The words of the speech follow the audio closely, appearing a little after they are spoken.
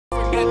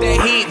got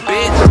that heat,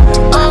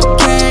 bitch.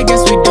 Okay,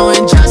 guess we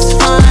doing just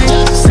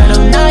fine. Said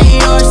I'm not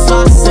yours, so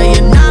I say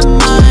you're not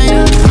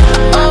mine.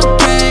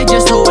 Okay,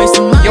 just a waste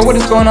of my Yo, what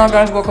is going on,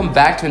 guys? Welcome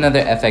back to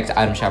another FX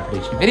item shop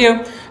prediction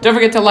video. Don't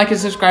forget to like and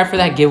subscribe for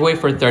that giveaway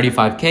for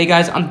 35k,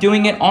 guys. I'm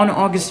doing it on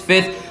August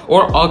 5th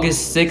or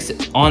August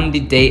 6th on the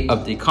day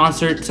of the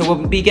concert, so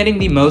we'll be getting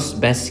the most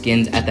best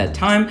skins at that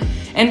time.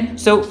 And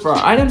so for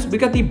our items, we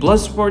got the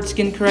Bloodsport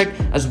skin correct,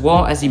 as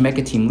well as the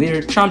Mecha Team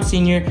Leader, Trump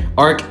Senior,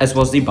 Arc, as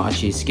well as the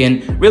Bachi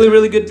skin.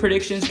 Really good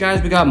predictions,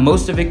 guys. We got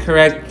most of it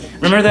correct.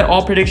 Remember that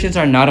all predictions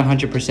are not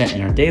 100%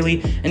 in our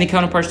daily, and the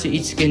counterparts to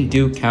each skin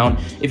do count.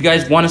 If you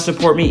guys want to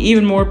support me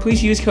even more,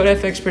 please use code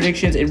FX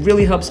Predictions. It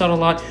really helps out a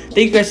lot. Thank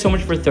you guys so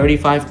much for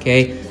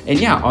 35k. And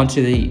yeah,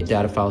 onto the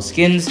data file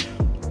skins.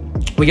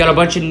 We got a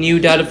bunch of new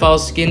data file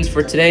skins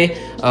for today.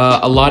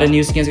 A lot of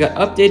new skins got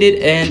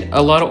updated, and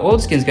a lot of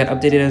old skins got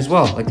updated as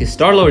well, like the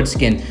Star-Lord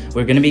skin.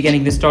 We're going to be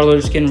getting the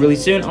Star-Lord skin really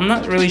soon. I'm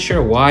not really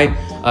sure why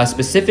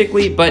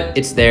specifically, but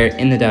it's there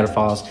in the data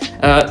files.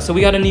 So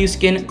we got a new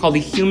skin called the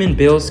Human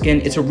Bill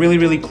skin. It's a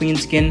really clean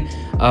skin.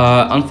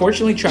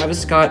 Unfortunately,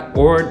 Travis Scott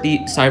or the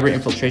Cyber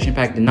Infiltration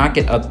Pack did not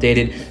get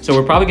updated, so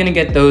we're probably going to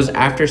get those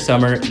after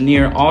summer,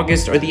 near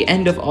August or the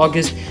end of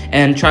August.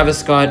 And Travis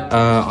Scott,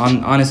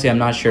 honestly, I'm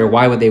not sure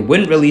why they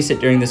wouldn't release it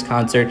during this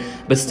concert,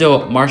 but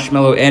still,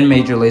 Marshmello and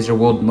Major Lazer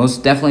will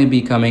most definitely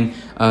be coming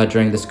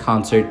during this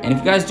concert. And if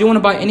you guys do want to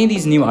buy any of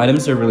these new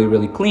items, they're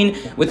really clean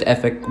with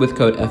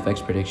code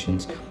FX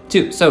Predictions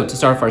too. So to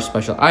start off our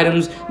special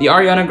items, the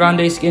Ariana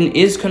Grande skin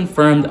is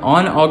confirmed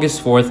on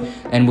August 4th,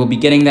 and we'll be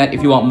getting that.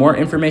 If you want more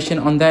information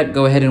on that,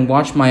 go ahead and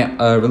watch my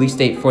release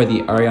date for the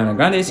Ariana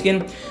Grande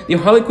skin. The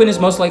Harley Quinn is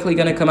most likely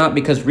going to come out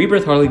because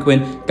Rebirth Harley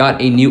Quinn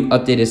got a new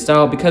updated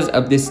style because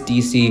of this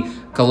DC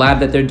collab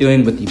that they're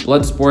doing with the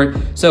Bloodsport.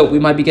 So we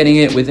might be getting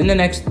it within the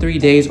next 3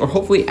 days, or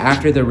hopefully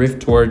after the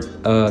Rift Tour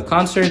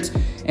concerts.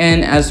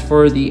 And as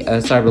for the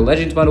Cyber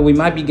Legends bundle, we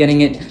might be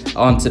getting it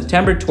on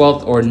September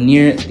 12th or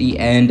near the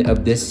end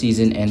of this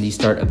season and the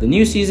start of the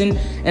new season.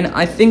 And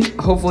I think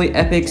hopefully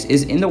Epix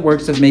is in the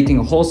works of making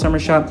a whole summer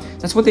shop.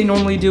 That's what they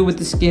normally do with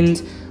the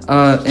skins.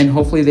 And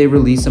hopefully they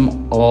release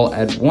them all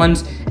at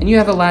once, and you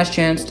have a last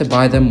chance to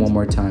buy them one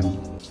more time.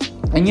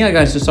 And yeah,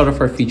 guys, to start off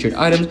our featured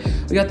items,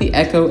 we got the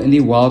Echo and the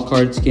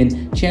Wildcard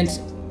skin, chance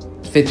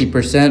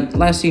 50%,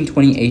 last seen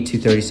 28 to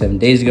 37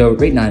 days ago,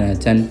 rate 9 out of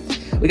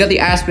 10. We got the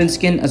Aspen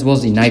skin, as well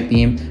as the Night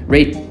Beam,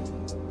 rate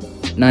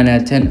 9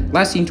 out of 10,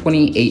 last seen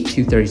 28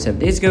 to 37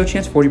 days ago,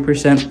 chance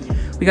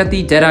 40%. We got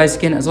the Deadeye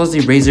skin, as well as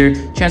the Razor,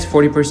 chance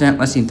 40%,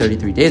 last seen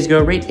 33 days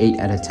ago, rate 8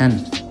 out of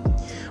 10.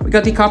 We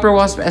got the Copper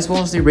Wasp, as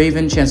well as the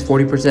Raven, chance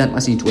 40%,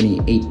 last seen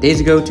 28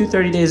 days ago to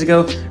 30 days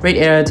ago, rate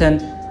 8 out of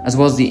 10. As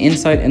well as the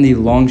Insight and the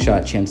Long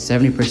Shot, chance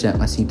 70%,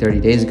 last seen 30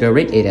 days ago,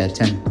 rate 8 out of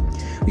 10.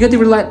 We got the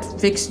Roulette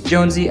Fix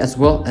Jonesy, as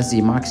well as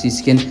the Moxie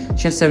skin,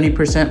 chance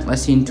 70%,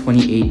 last seen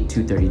 28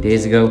 to 30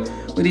 days ago.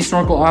 With the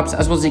Snorkel Ops,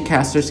 as well as the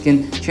Caster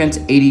skin, chance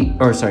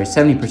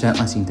 70%,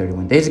 last seen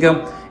 31 days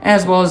ago.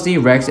 As well as the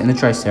Rex and the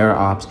Tricera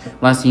Ops,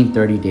 last seen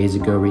 30 days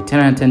ago, rate 10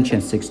 out of 10,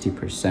 chance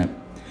 60%.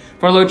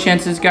 For our low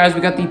chances, guys,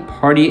 we got the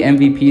Party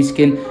MVP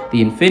skin,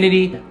 the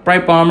Infinity,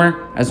 Bright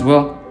Bomber, as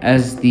well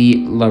as the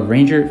Love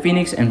Ranger,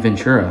 Phoenix, and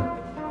Ventura.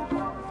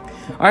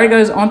 Alright,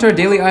 guys, on to our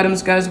daily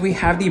items, guys. We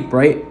have the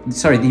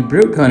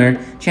Brute Gunner,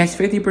 chance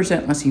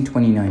 50%, last seen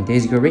 29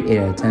 days ago, rate 8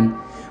 out of 10.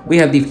 We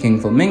have the King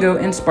Flamingo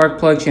and Spark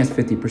Plug, chance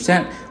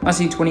 50%, last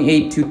seen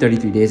 28 to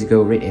 33 days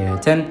ago, rate 8 out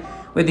of 10.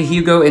 With the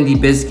Hugo and the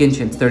Biz skin,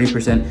 chance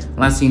 30%,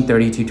 last seen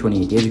 30 to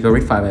 28 days ago,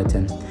 rate 5 out of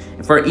 10.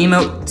 And for our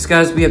emotes,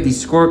 guys, we have the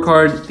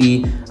Scorecard,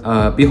 the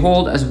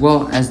Behold, as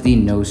well as the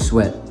No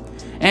Sweat.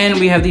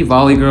 And we have the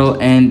Volley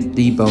Girl and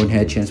the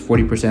Bonehead, chance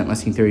 40%,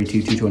 last seen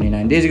 32 to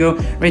 29 days ago,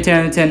 rate 10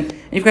 out of 10. And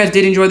if you guys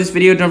did enjoy this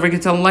video, don't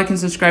forget to like and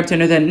subscribe to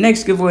enter that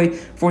next giveaway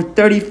for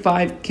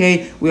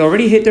 35k. We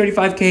already hit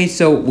 35k,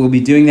 so we'll be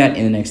doing that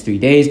in the next 3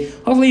 days.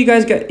 Hopefully you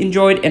guys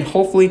enjoyed, and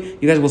hopefully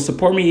you guys will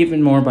support me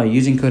even more by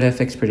using code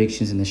FX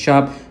Predictions in the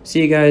shop.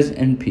 See you guys,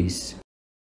 and peace.